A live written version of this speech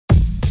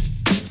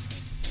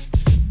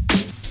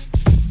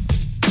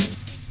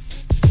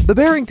The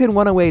Barrington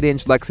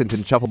 108-inch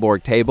Lexington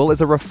Shuffleboard Table is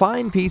a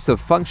refined piece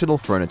of functional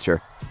furniture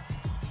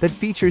that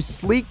features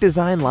sleek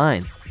design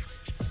lines,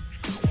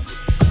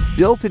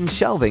 built-in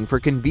shelving for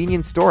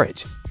convenient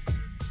storage.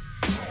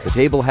 The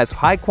table has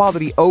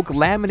high-quality oak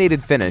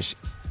laminated finish,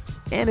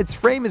 and its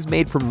frame is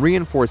made from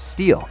reinforced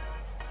steel.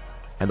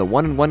 And the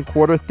 1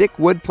 1/4 thick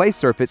wood play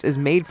surface is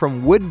made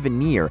from wood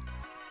veneer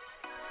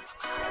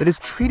that is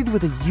treated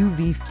with a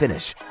UV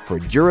finish for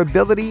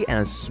durability and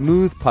a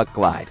smooth puck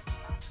glide.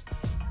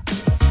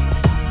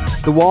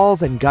 The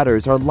walls and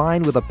gutters are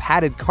lined with a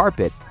padded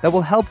carpet that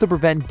will help to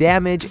prevent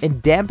damage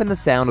and dampen the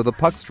sound of the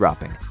pucks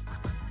dropping.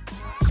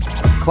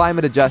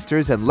 Climate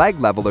adjusters and leg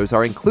levelers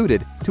are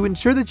included to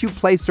ensure that your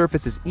play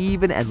surface is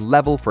even and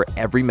level for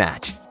every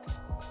match.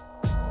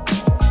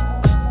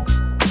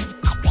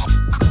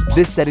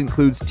 This set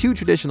includes 2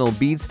 traditional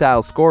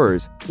bead-style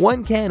scorers,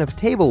 1 can of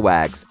table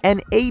wax,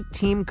 and 8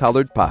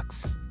 team-colored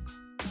pucks.